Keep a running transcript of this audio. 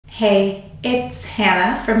Hey, it's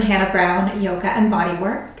Hannah from Hannah Brown Yoga and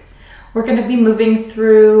Bodywork. We're going to be moving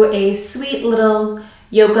through a sweet little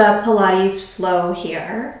yoga Pilates flow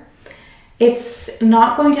here. It's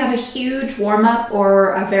not going to have a huge warm-up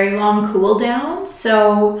or a very long cool down,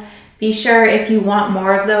 so be sure if you want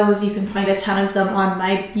more of those, you can find a ton of them on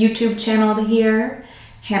my YouTube channel here,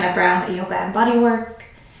 Hannah Brown Yoga and Bodywork.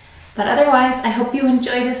 But otherwise, I hope you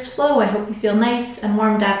enjoy this flow. I hope you feel nice and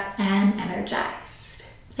warmed up and energized.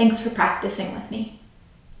 Thanks for practicing with me.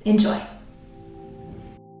 Enjoy.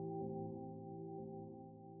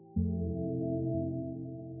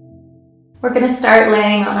 We're going to start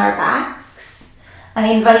laying on our backs. I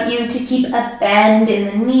invite you to keep a bend in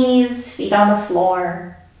the knees, feet on the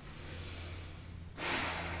floor.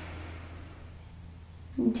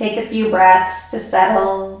 Take a few breaths to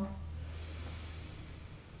settle.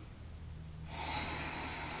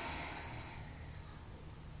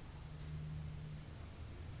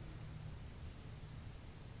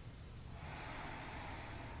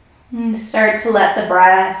 And start to let the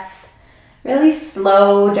breath really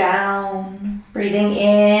slow down, breathing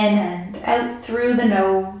in and out through the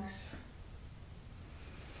nose.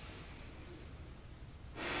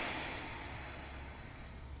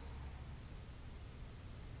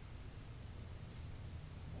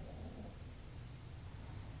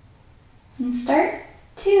 And start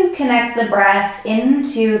to connect the breath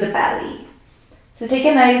into the belly. So take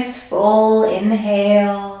a nice full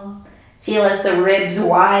inhale. Feel as the ribs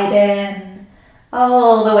widen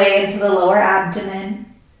all the way into the lower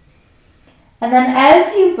abdomen. And then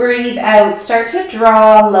as you breathe out, start to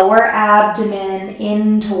draw lower abdomen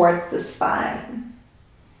in towards the spine.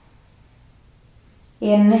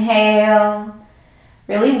 Inhale,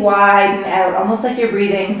 really widen out, almost like you're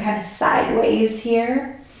breathing kind of sideways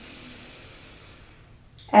here.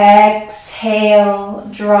 Exhale,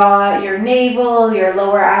 draw your navel, your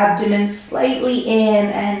lower abdomen slightly in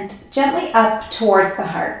and gently up towards the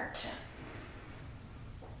heart.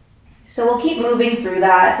 So we'll keep moving through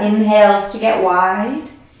that. Inhales to get wide.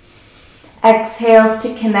 Exhales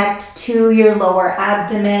to connect to your lower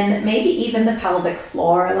abdomen, maybe even the pelvic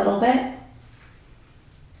floor a little bit.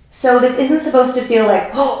 So this isn't supposed to feel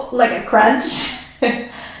like, oh, like a crunch.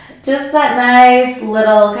 Just that nice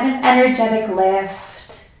little kind of energetic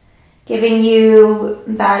lift, giving you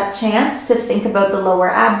that chance to think about the lower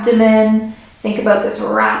abdomen. Think about this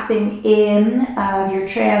wrapping in of your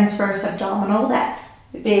transverse abdominal, that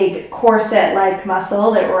big corset-like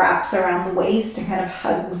muscle that wraps around the waist and kind of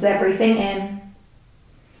hugs everything in.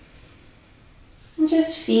 And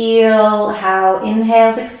just feel how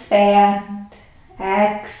inhales expand,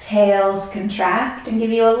 exhales contract, and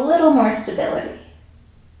give you a little more stability.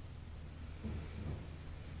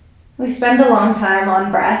 We spend a long time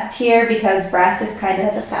on breath here because breath is kind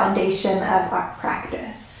of the foundation of our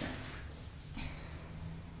practice.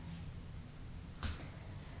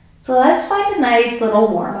 So let's find a nice little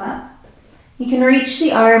warm-up. You can reach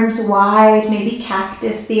the arms wide, maybe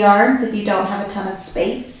cactus the arms if you don't have a ton of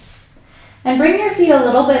space. And bring your feet a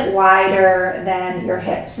little bit wider than your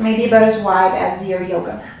hips, maybe about as wide as your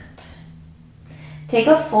yoga mat. Take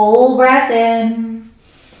a full breath in.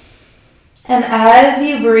 And as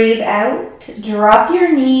you breathe out, drop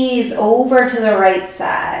your knees over to the right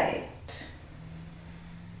side.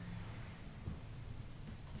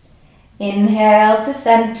 Inhale to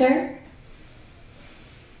center,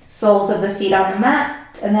 soles of the feet on the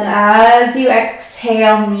mat, and then as you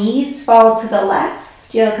exhale, knees fall to the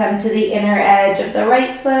left. You'll come to the inner edge of the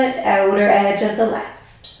right foot, outer edge of the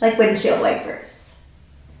left, like windshield wipers.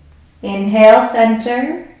 Inhale,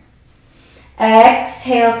 center.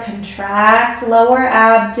 Exhale, contract lower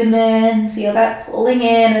abdomen. Feel that pulling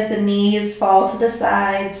in as the knees fall to the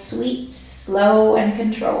side, sweet, slow, and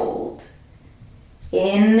controlled.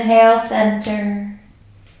 Inhale, center.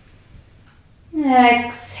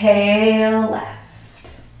 Exhale, left.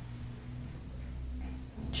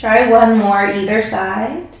 Try one more either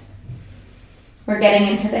side. We're getting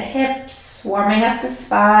into the hips, warming up the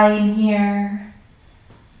spine here.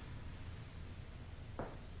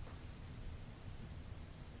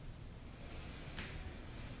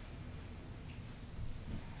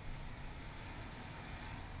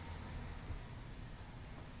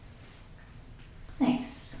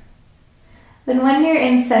 Nice. Then when you're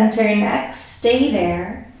in center next, stay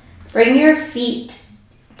there. Bring your feet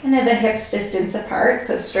kind of a hips distance apart,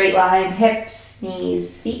 so straight line, hips,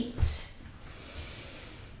 knees, feet.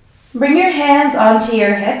 Bring your hands onto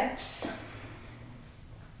your hips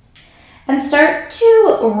and start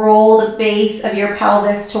to roll the base of your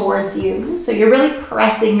pelvis towards you. So you're really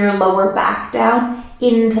pressing your lower back down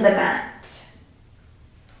into the mat.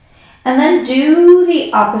 And then do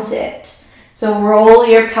the opposite. So roll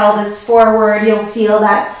your pelvis forward. You'll feel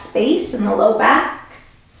that space in the low back.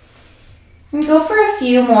 And go for a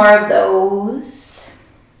few more of those.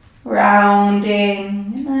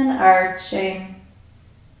 Rounding and then arching.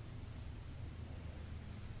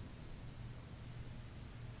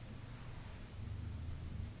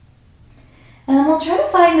 And then we'll try to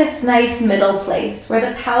find this nice middle place where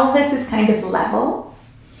the pelvis is kind of level.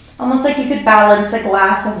 Almost like you could balance a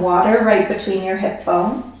glass of water right between your hip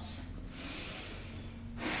bones.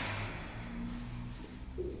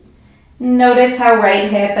 Notice how right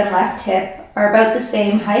hip and left hip are about the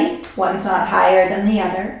same height. One's not higher than the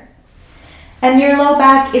other. And your low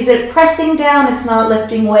back, is it pressing down? It's not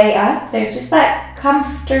lifting way up. There's just that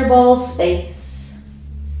comfortable space.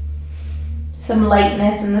 Some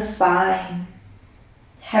lightness in the spine.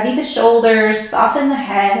 Heavy the shoulders, soften the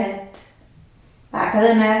head, back of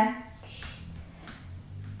the neck.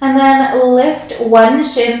 And then lift one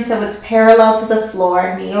shin so it's parallel to the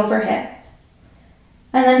floor, knee over hip.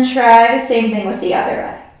 And then try the same thing with the other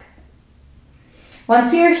leg.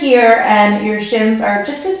 Once you're here and your shins are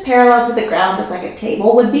just as parallel to the ground as like a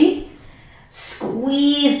table would be,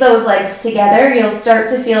 squeeze those legs together. You'll start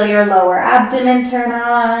to feel your lower abdomen turn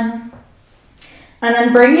on. And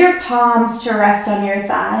then bring your palms to rest on your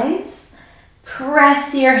thighs.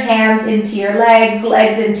 Press your hands into your legs,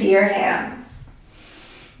 legs into your hands.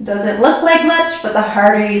 Doesn't look like much, but the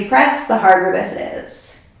harder you press, the harder this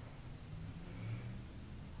is.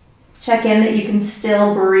 Check in that you can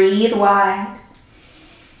still breathe wide.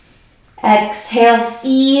 Exhale,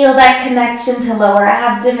 feel that connection to lower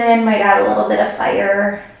abdomen. Might add a little bit of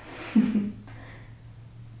fire.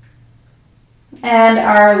 And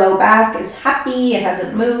our low back is happy, it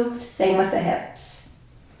hasn't moved. Same with the hips.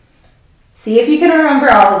 See if you can remember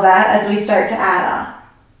all of that as we start to add on.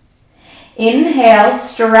 Inhale,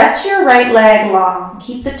 stretch your right leg long.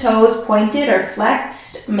 Keep the toes pointed or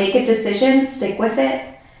flexed. Make a decision, stick with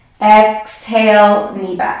it. Exhale,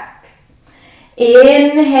 knee back.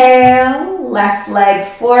 Inhale, left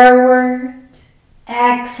leg forward.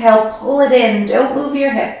 Exhale, pull it in, don't move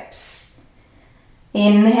your hips.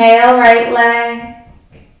 Inhale, right leg,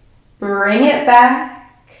 bring it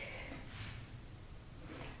back.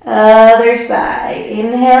 Other side,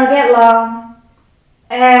 inhale, get long.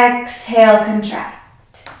 Exhale,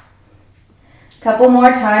 contract. Couple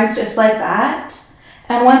more times just like that.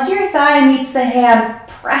 And once your thigh meets the hand,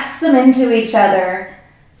 press them into each other.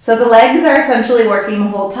 So the legs are essentially working the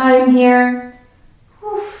whole time here.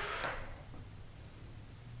 Whew.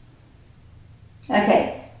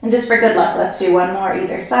 Okay. And just for good luck, let's do one more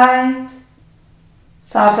either side.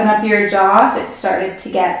 Soften up your jaw if it started to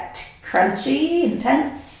get crunchy and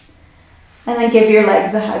tense. And then give your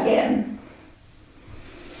legs a hug in.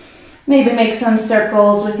 Maybe make some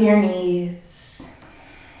circles with your knees.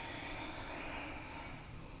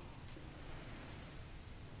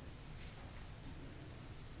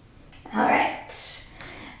 All right.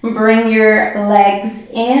 Bring your legs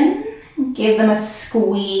in. Give them a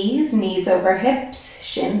squeeze, knees over hips,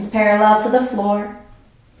 shins parallel to the floor.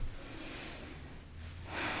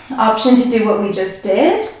 Option to do what we just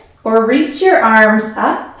did, or reach your arms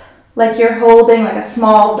up like you're holding like a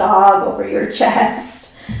small dog over your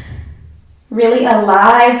chest. Really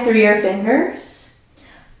alive through your fingers.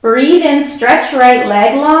 Breathe in, stretch right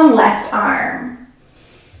leg long, left arm.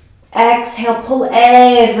 Exhale, pull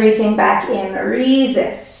everything back in,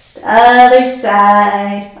 resist. Other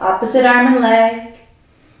side, opposite arm and leg.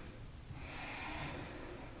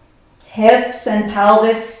 Hips and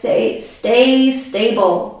pelvis stay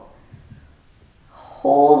stable.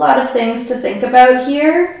 Whole lot of things to think about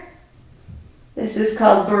here. This is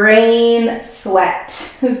called brain sweat.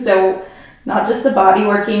 So not just the body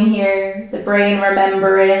working here, the brain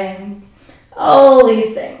remembering, all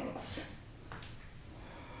these things.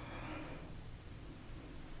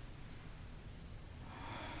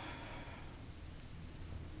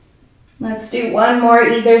 Let's do one more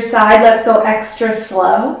either side. Let's go extra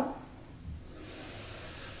slow.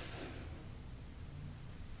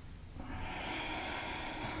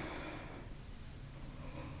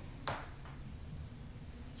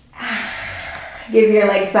 Give your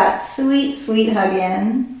legs that sweet, sweet hug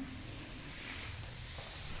in.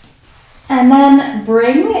 And then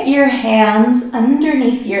bring your hands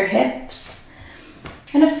underneath your hips,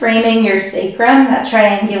 kind of framing your sacrum, that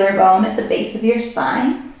triangular bone at the base of your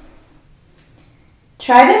spine.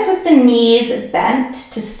 Try this with the knees bent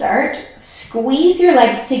to start. Squeeze your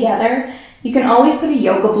legs together. You can always put a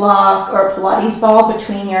yoga block or a Pilates ball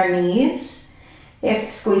between your knees if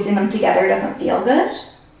squeezing them together doesn't feel good.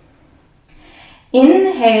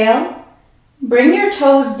 Inhale, Bring your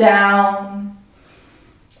toes down.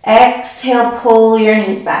 Exhale, pull your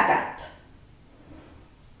knees back up.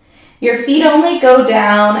 Your feet only go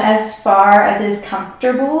down as far as is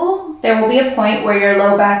comfortable. There will be a point where your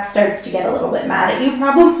low back starts to get a little bit mad at you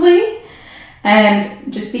probably.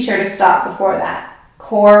 And just be sure to stop before that.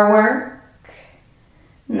 Core work,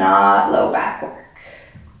 not low back work.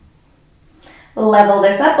 Level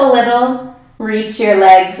this up a little. Reach your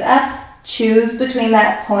legs up. Choose between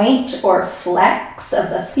that point or flex of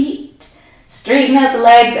the feet. Straighten out the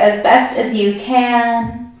legs as best as you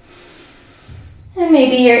can. And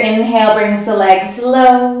maybe your inhale brings the legs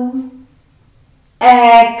low.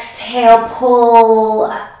 Exhale, pull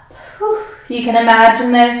up. Whew. You can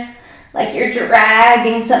imagine this like you're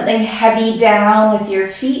dragging something heavy down with your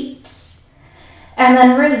feet. And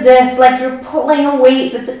then resist like you're pulling a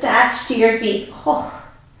weight that's attached to your feet. Oh.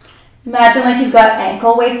 Imagine like you've got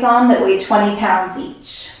ankle weights on that weigh 20 pounds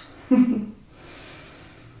each.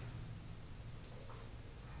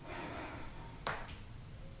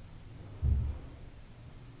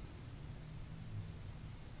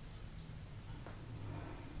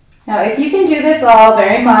 Now, if you can do this all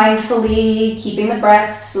very mindfully, keeping the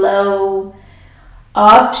breath slow,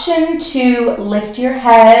 option 2, lift your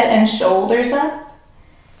head and shoulders up.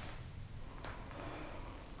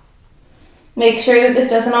 Make sure that this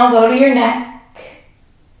doesn't all go to your neck.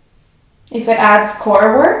 If it adds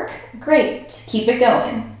core work, great, keep it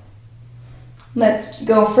going. Let's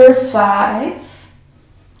go for 5,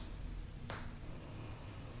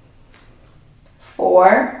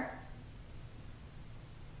 4,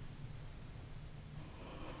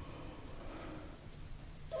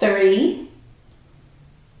 3,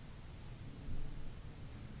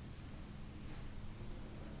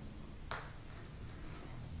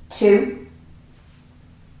 2,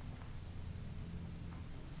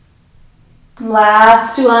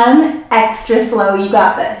 last one, extra slow, you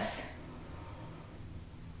got this.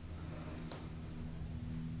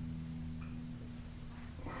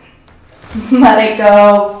 Let it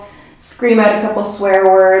go, scream out a couple swear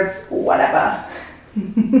words, whatever.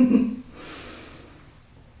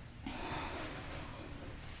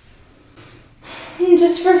 And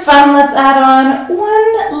just for fun, let's add on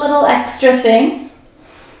one little extra thing.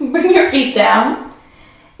 Bring your feet down.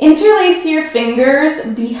 Interlace your fingers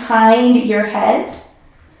behind your head.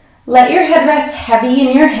 Let your head rest heavy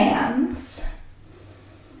in your hands.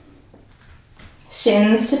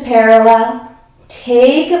 Shins to parallel.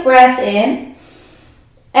 Take a breath in.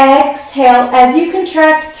 Exhale. As you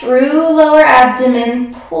contract through lower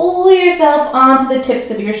abdomen, pull yourself onto the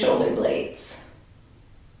tips of your shoulder blades.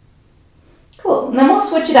 Cool, and then we'll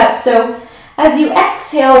switch it up. So as you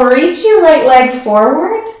exhale, reach your right leg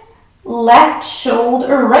forward, left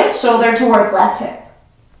shoulder, right shoulder towards left hip.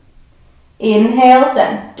 Inhale,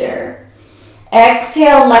 center.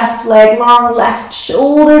 Exhale, left leg long, left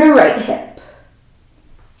shoulder to right hip.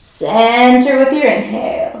 Center with your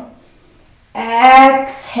inhale.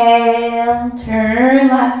 Exhale, turn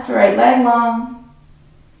left, right leg long.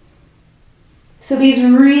 So these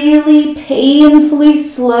really painfully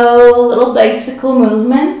slow little bicycle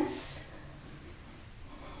movements.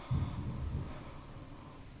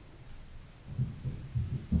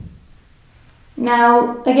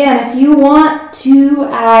 Now, again, if you want to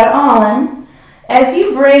add on, as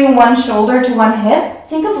you bring one shoulder to one hip,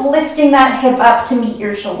 think of lifting that hip up to meet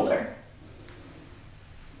your shoulder.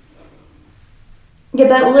 Get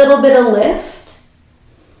that little bit of lift.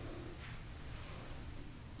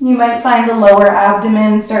 You might find the lower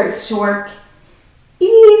abdomen starts to work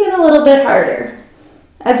even a little bit harder,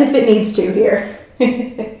 as if it needs to here.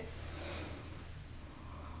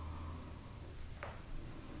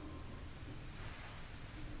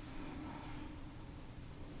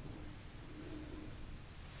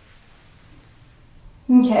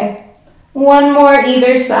 Okay, one more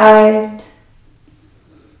either side.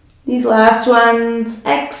 These last ones,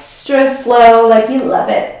 extra slow, like you love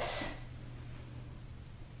it.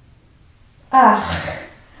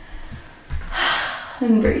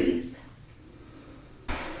 And breathe.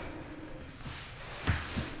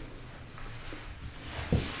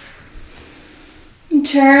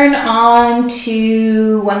 Turn on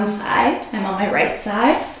to one side. I'm on my right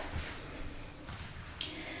side.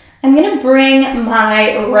 I'm going to bring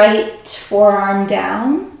my right forearm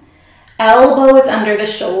down. Elbow is under the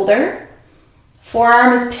shoulder.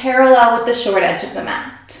 Forearm is parallel with the short edge of the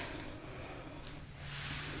mat.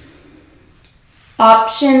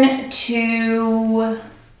 Option to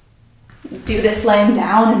do this lying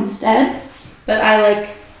down instead, but I like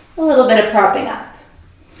a little bit of propping up.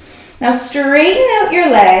 Now straighten out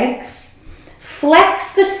your legs,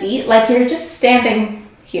 flex the feet like you're just standing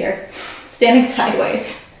here. standing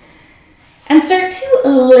sideways. And start to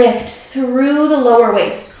lift through the lower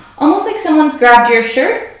waist, almost like someone's grabbed your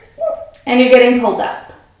shirt and you're getting pulled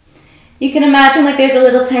up. You can imagine like there's a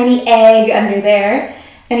little tiny egg under there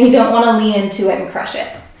and you don't want to lean into it and crush it.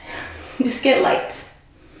 Just get light.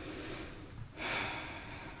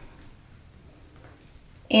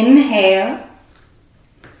 Inhale.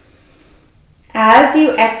 As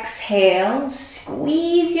you exhale,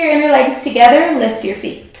 squeeze your inner legs together, lift your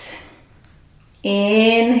feet.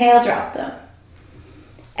 Inhale, drop them.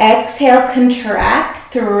 Exhale,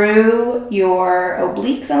 contract through your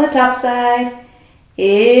obliques on the top side.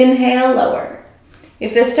 Inhale, lower.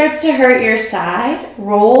 If this starts to hurt your side,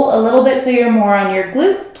 roll a little bit so you're more on your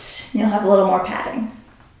glute. You'll have a little more padding.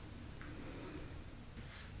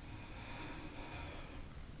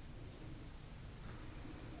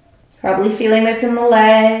 Probably feeling this in the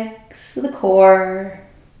legs, the core.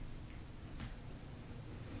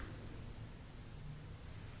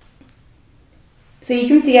 So you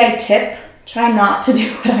can see I tip. Try not to do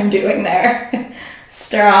what I'm doing there.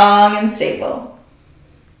 Strong and stable.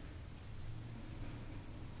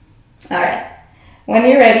 All right. When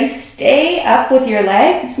you're ready, stay up with your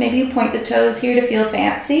legs. Maybe you point the toes here to feel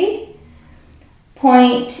fancy.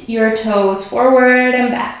 Point your toes forward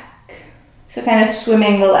and back. So kind of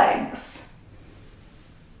swimming the legs.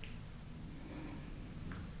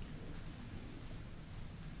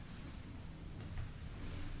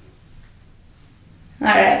 All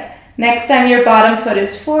right, next time your bottom foot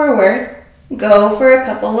is forward, go for a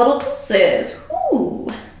couple little pulses.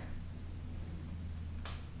 Ooh.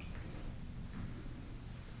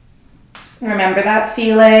 Remember that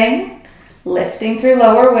feeling, lifting through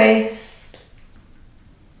lower waist.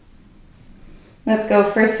 Let's go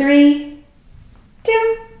for 3,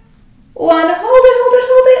 2, 1, hold it, hold it,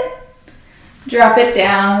 hold it. Drop it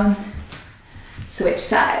down, switch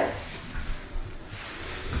sides.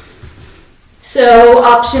 So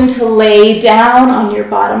option to lay down on your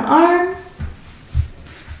bottom arm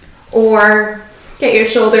or get your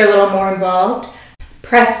shoulder a little more involved.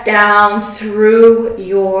 Press down through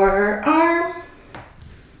your arm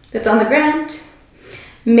that's on the ground.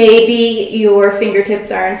 Maybe your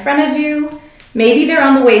fingertips are in front of you. Maybe they're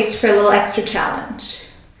on the waist for a little extra challenge.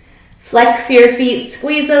 Flex your feet,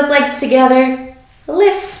 squeeze those legs together,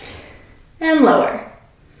 lift and lower.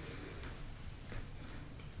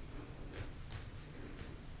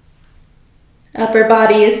 Upper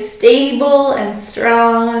body is stable and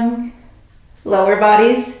strong. Lower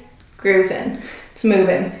body's grooving, it's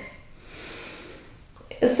moving.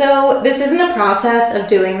 So this isn't a process of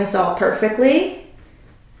doing this all perfectly.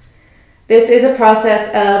 This is a process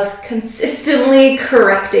of consistently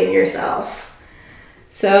correcting yourself.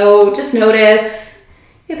 So just notice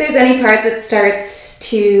if there's any part that starts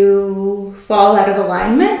to fall out of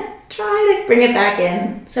alignment, try to bring it back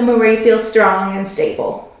in, somewhere where you feel strong and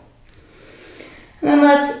stable. And then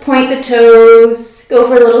let's point the toes, go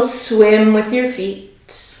for a little swim with your feet.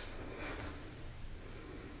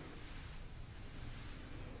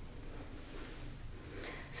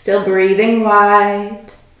 Still breathing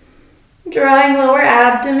wide, drawing lower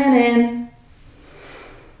abdomen in.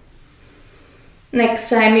 Next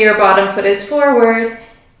time your bottom foot is forward,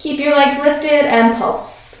 keep your legs lifted and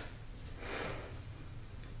pulse.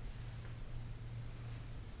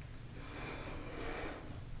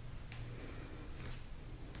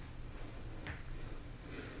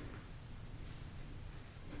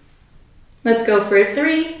 Let's go for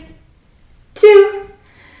 3, 2,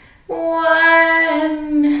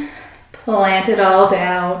 1. Plant it all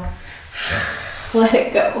down. Let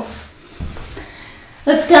it go.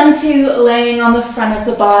 Let's come to laying on the front of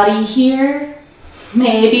the body here.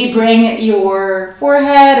 Maybe bring your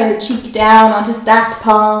forehead or cheek down onto stacked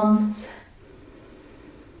palms.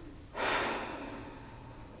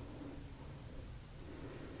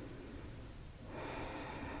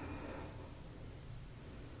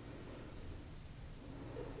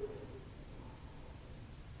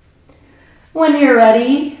 When you're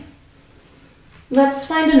ready, let's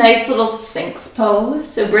find a nice little Sphinx pose.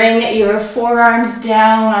 So bring your forearms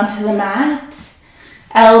down onto the mat,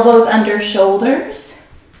 elbows under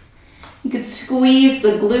shoulders. You could squeeze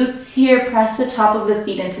the glutes here, press the top of the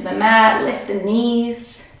feet into the mat, lift the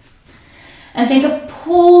knees. And think of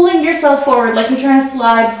pulling yourself forward like you're trying to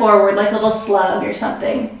slide forward like a little slug or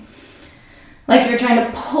something. Like you're trying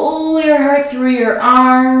to pull your heart through your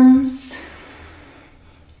arms.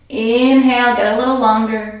 Inhale, get a little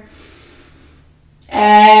longer.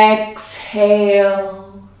 Exhale.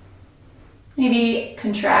 Maybe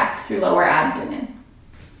contract through lower abdomen.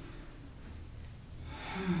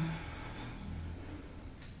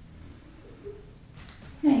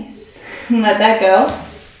 Nice. Let that go.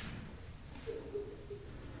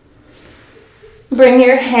 Bring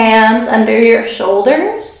your hands under your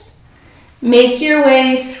shoulders. Make your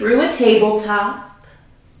way through a tabletop.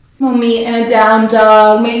 We'll meet in a down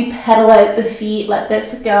dog. Maybe pedal out the feet. Let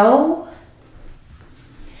this go.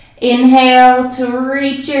 Inhale to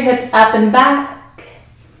reach your hips up and back.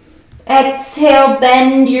 Exhale,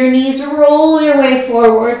 bend your knees. Roll your way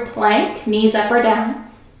forward. Plank. Knees up or down.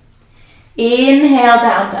 Inhale,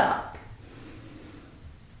 down dog.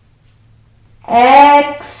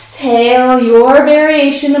 Exhale, your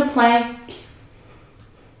variation of plank.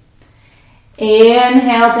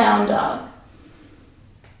 Inhale, down dog.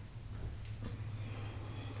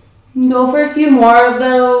 Go for a few more of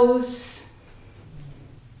those.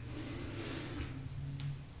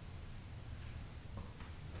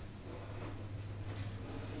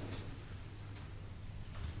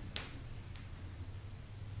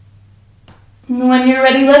 When you're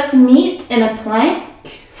ready, let's meet in a plank.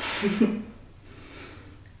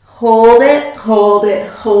 Hold it, hold it,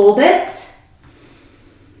 hold it.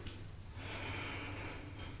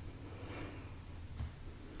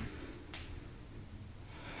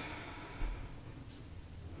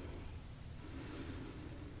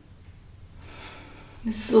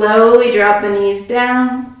 Slowly drop the knees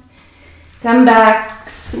down. Come back,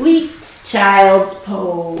 sweet child's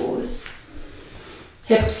pose.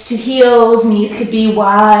 Hips to heels, knees could be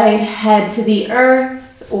wide, head to the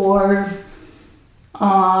earth or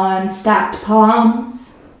on stacked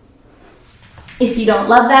palms. If you don't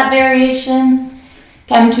love that variation,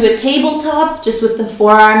 come to a tabletop just with the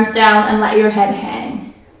forearms down and let your head hang.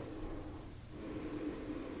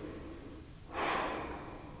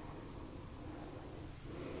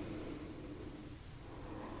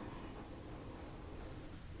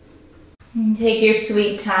 And take your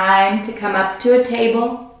sweet time to come up to a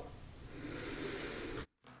table.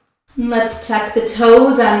 And let's tuck the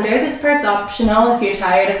toes under. This part's optional if you're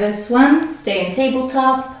tired of this one. Stay in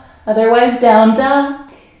tabletop, otherwise down dog.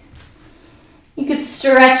 You could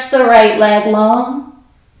stretch the right leg long.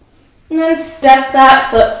 And then step that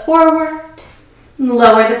foot forward. And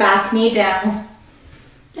lower the back knee down.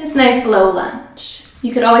 This nice low lunge.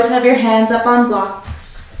 You could always have your hands up on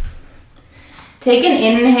blocks. Take an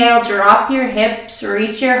inhale, drop your hips,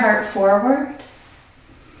 reach your heart forward.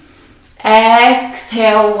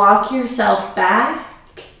 Exhale, walk yourself back.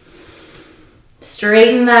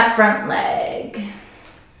 Straighten that front leg.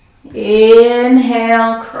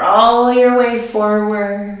 Inhale, crawl your way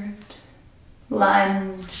forward.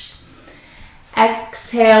 Lunge.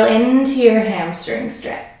 Exhale into your hamstring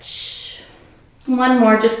stretch. One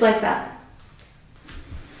more just like that.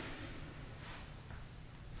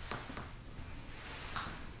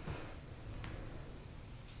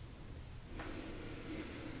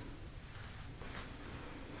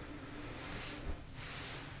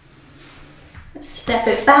 Step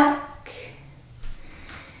it back.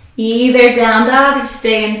 Either down dog or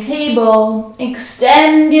stay in table.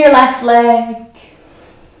 Extend your left leg.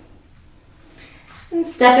 And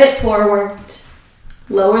step it forward.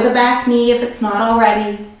 Lower the back knee if it's not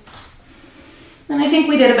already. And I think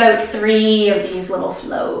we did about 3 of these little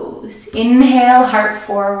flows. Inhale, heart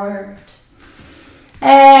forward.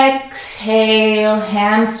 Exhale,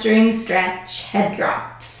 hamstring stretch, head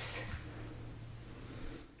drops.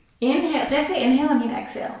 Inhale, did I say inhale? I mean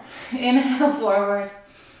exhale. Inhale forward.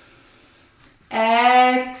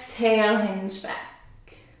 Exhale, hinge back.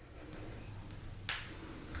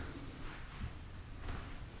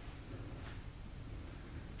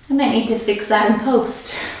 I might need to fix that in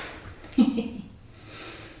post.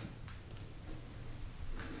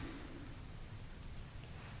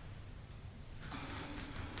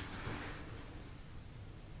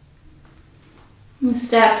 And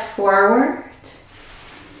step forward.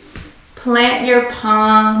 Plant your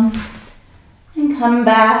palms and come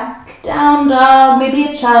back. Down dog, maybe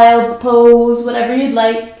a child's pose, whatever you'd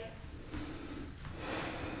like.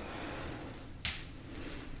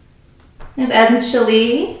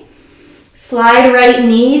 Eventually, slide right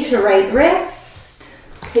knee to right wrist.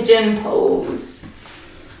 Pigeon pose.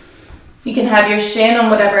 You can have your shin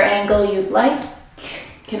on whatever angle you'd like.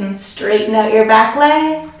 You can straighten out your back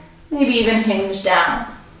leg, maybe even hinge down.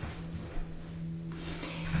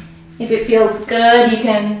 If it feels good, you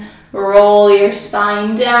can roll your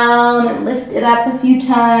spine down and lift it up a few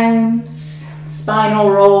times. Spinal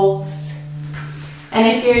rolls. And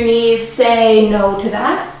if your knees say no to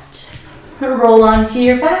that, roll onto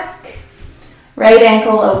your back. Right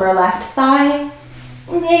ankle over left thigh.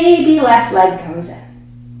 Maybe left leg comes in.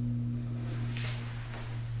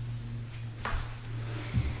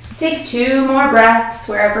 Take 2 more breaths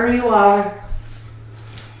wherever you are.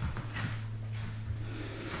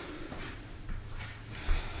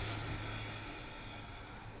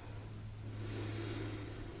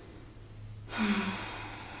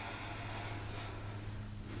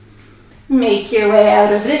 Make your way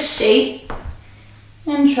out of this shape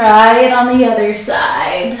and try it on the other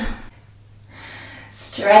side.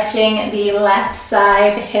 Stretching the left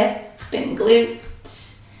side hip and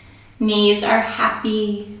glute. Knees are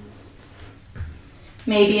happy.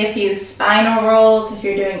 Maybe a few spinal rolls if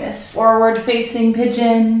you're doing this forward facing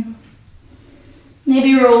pigeon.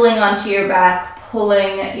 Maybe rolling onto your back,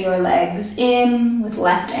 pulling your legs in with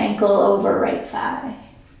left ankle over right thigh.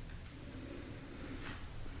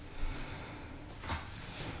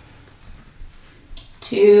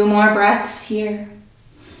 Two more breaths here.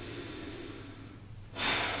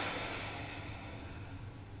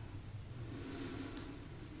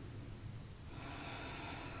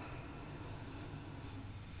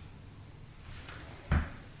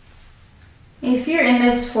 If you're in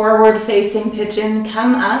this forward-facing pigeon,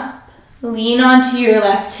 come up, lean onto your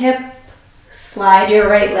left hip, slide your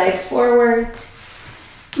right leg forward,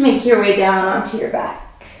 make your way down onto your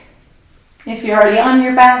back. If you're already on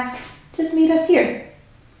your back, just meet us here.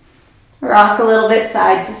 Rock a little bit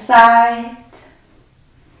side to side.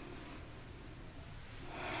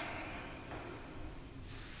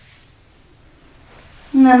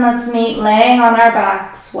 And then let's meet laying on our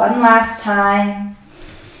backs one last time.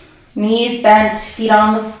 Knees bent, feet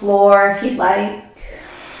on the floor if you'd like.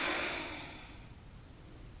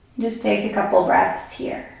 Just take a couple breaths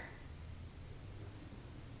here.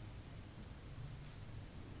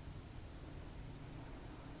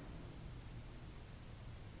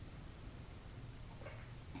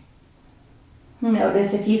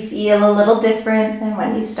 Notice if you feel a little different than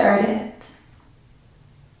when you started.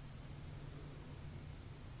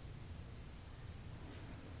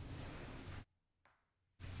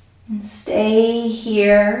 And stay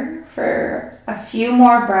here for a few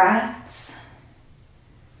more breaths.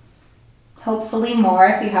 Hopefully more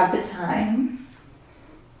if you have the time.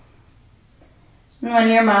 And when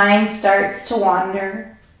your mind starts to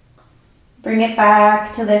wander, bring it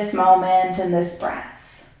back to this moment and this breath.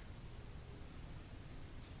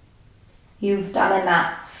 You've done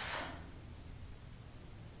enough.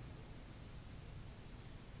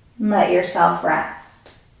 Let yourself rest.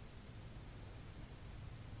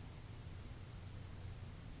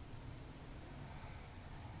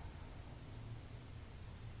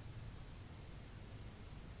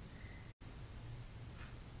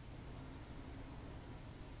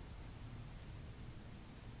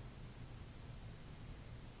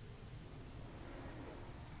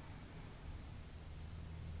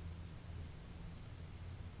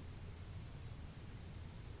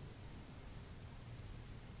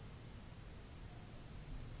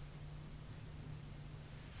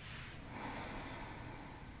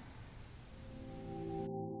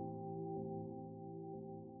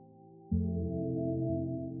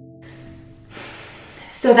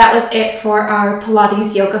 So that was it for our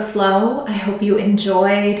Pilates yoga flow. I hope you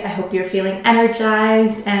enjoyed. I hope you're feeling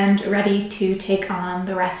energized and ready to take on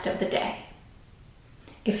the rest of the day.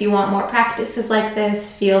 If you want more practices like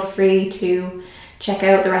this, feel free to check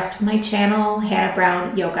out the rest of my channel, Hannah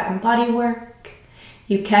Brown Yoga and Bodywork.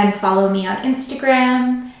 You can follow me on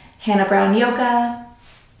Instagram, Hannah Brown Yoga.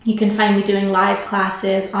 You can find me doing live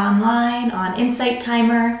classes online on Insight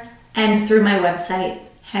Timer and through my website,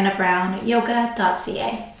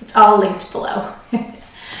 hannahbrownyoga.ca. It's all linked below.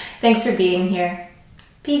 Thanks for being here.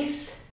 Peace.